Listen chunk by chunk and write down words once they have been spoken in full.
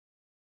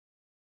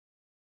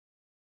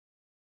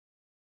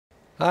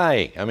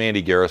Hi, I'm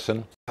Andy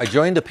Garrison. I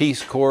joined the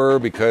Peace Corps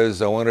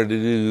because I wanted to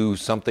do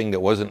something that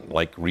wasn't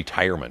like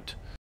retirement.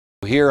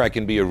 Here I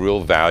can be a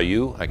real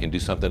value. I can do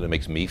something that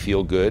makes me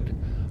feel good.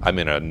 I'm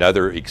in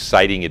another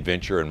exciting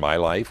adventure in my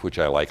life, which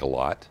I like a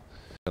lot.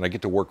 And I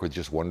get to work with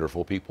just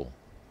wonderful people.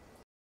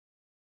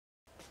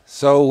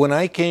 So when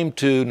I came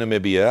to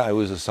Namibia, I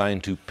was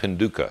assigned to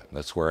Penduka.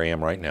 That's where I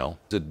am right now.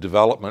 It's a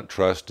development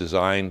trust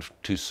designed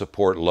to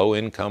support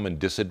low-income and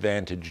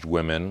disadvantaged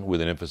women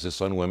with an emphasis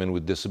on women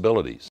with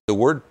disabilities. The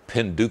word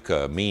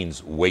Penduka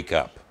means wake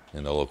up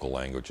in the local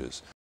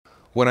languages.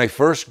 When I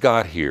first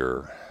got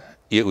here,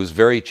 it was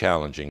very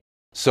challenging.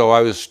 So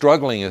I was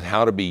struggling with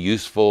how to be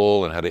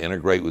useful and how to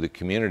integrate with the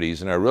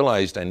communities, and I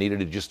realized I needed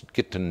to just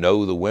get to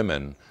know the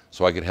women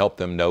so I could help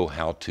them know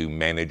how to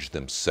manage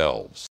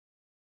themselves.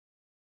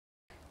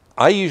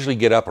 I usually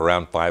get up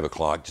around 5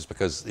 o'clock just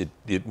because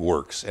it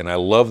works, and I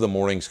love the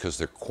mornings because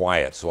they're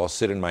quiet, so I'll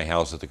sit in my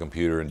house at the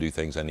computer and do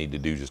things I need to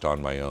do just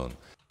on my own.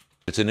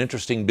 It's an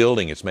interesting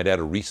building. It's made out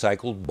of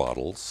recycled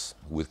bottles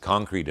with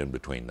concrete in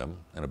between them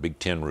and a big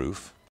tin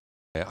roof.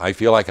 I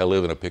feel like I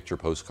live in a picture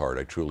postcard.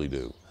 I truly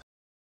do.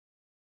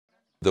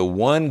 The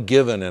one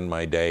given in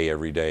my day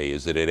every day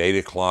is that at 8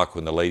 o'clock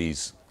when the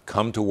ladies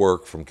come to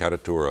work from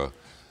Katutura,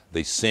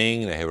 they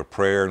sing, they have a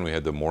prayer, and we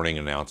have the morning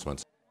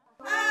announcements.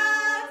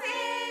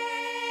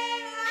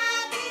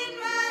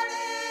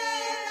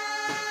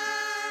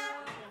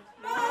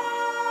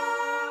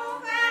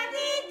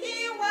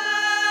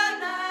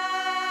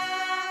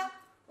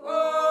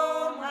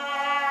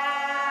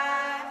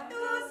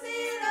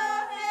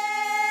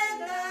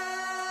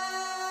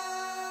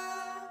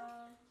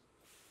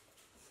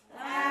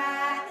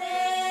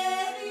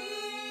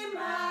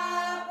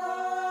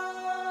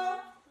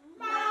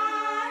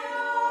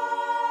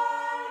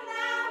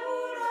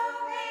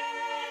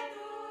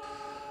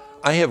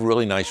 I have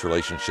really nice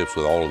relationships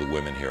with all of the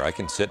women here. I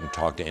can sit and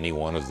talk to any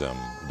one of them,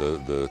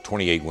 the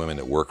 28 women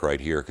that work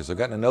right here, because I've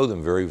gotten to know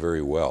them very,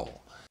 very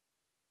well.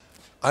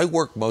 I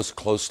work most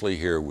closely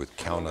here with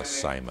Countess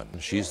Simon.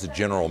 She's the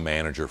general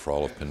manager for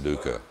all of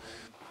Penduka.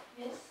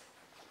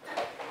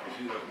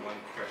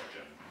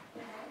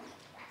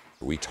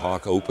 We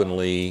talk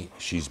openly.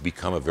 She's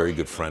become a very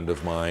good friend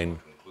of mine.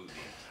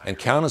 And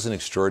Countess is an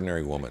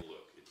extraordinary woman.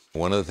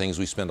 One of the things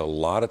we spend a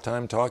lot of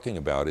time talking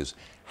about is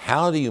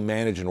how do you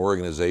manage an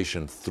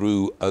organization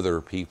through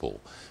other people?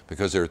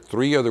 Because there are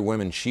 3 other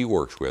women she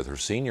works with, her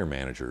senior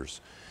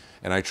managers,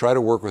 and I try to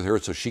work with her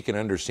so she can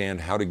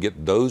understand how to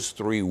get those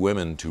 3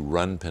 women to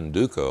run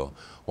Penduka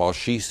while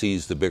she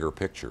sees the bigger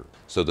picture,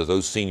 so that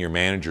those senior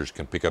managers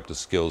can pick up the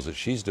skills that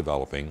she's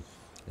developing,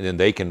 and then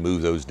they can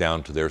move those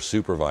down to their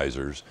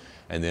supervisors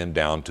and then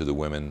down to the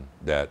women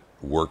that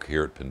work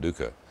here at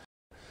Penduka.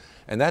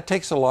 And that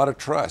takes a lot of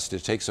trust.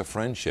 It takes a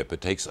friendship.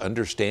 It takes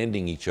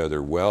understanding each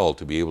other well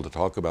to be able to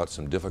talk about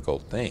some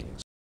difficult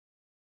things.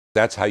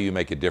 That's how you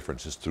make a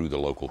difference, is through the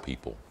local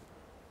people.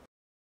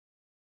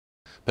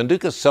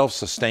 Penduka is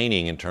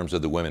self-sustaining in terms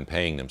of the women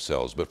paying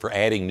themselves, but for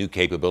adding new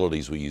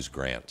capabilities, we use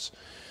grants.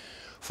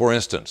 For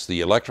instance,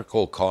 the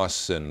electrical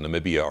costs in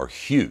Namibia are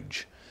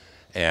huge,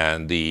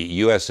 and the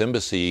U.S.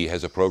 Embassy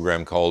has a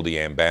program called the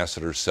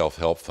Ambassador's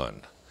Self-Help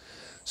Fund.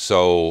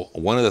 So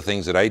one of the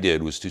things that I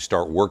did was to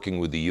start working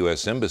with the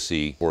U.S.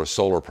 Embassy for a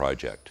solar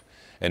project.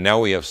 And now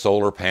we have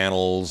solar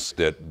panels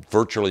that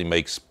virtually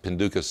makes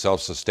Penduka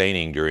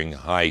self-sustaining during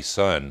high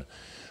sun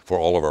for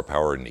all of our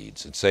power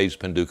needs. It saves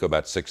Penduka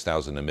about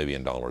 6,000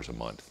 Namibian dollars a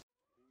month.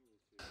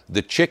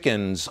 The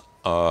chickens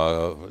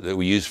that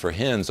we use for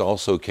hens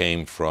also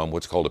came from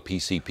what's called a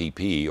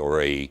PCV,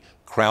 or a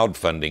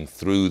crowdfunding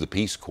through the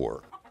Peace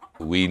Corps.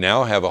 We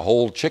now have a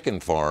whole chicken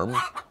farm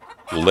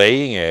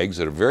laying eggs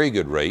at a very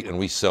good rate, and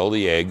we sell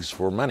the eggs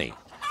for money.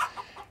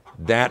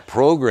 That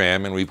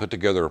program, and we put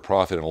together a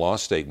profit and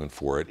loss statement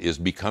for it, is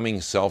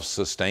becoming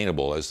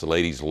self-sustainable as the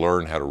ladies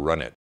learn how to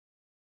run it.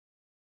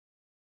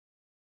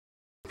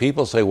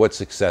 People say, what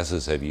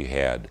successes have you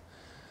had?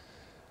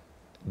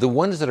 The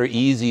ones that are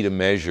easy to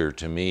measure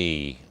to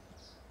me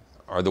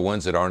are the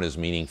ones that aren't as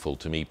meaningful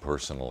to me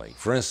personally.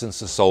 For instance,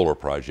 the solar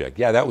project.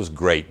 Yeah, that was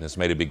great, and it's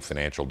made a big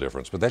financial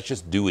difference, but that's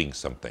just doing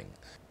something.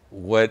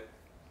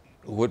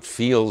 What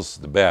feels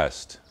the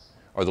best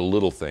are the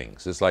little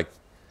things. It's like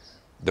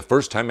the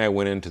first time I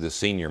went into the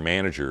senior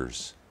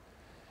managers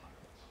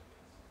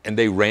and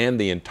they ran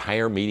the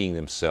entire meeting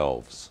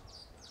themselves.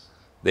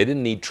 They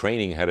didn't need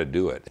training how to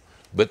do it,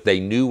 but they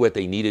knew what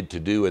they needed to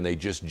do and they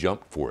just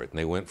jumped for it and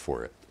they went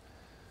for it.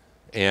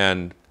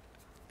 And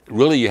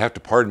really, you have to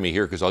pardon me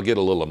here because I'll get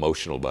a little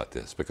emotional about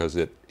this because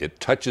it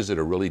touches at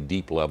a really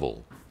deep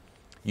level.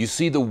 You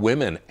see the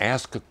women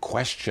ask a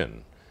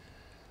question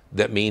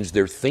that means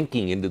they're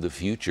thinking into the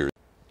future.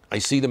 I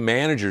see the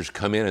managers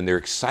come in and they're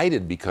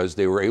excited because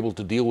they were able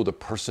to deal with a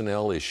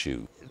personnel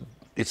issue.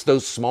 It's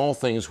those small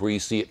things where you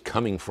see it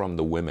coming from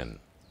the women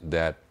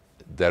that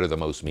are the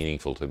most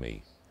meaningful to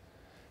me.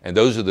 And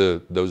those are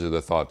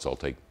the thoughts I'll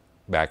take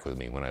back with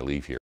me when I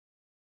leave here.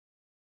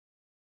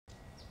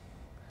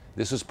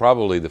 This is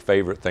probably the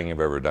favorite thing I've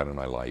ever done in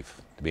my life,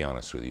 to be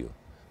honest with you,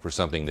 for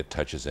something that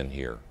touches in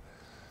here.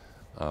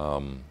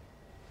 I'm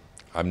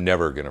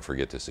never going to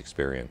forget this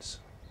experience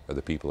of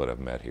the people that I've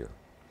met here.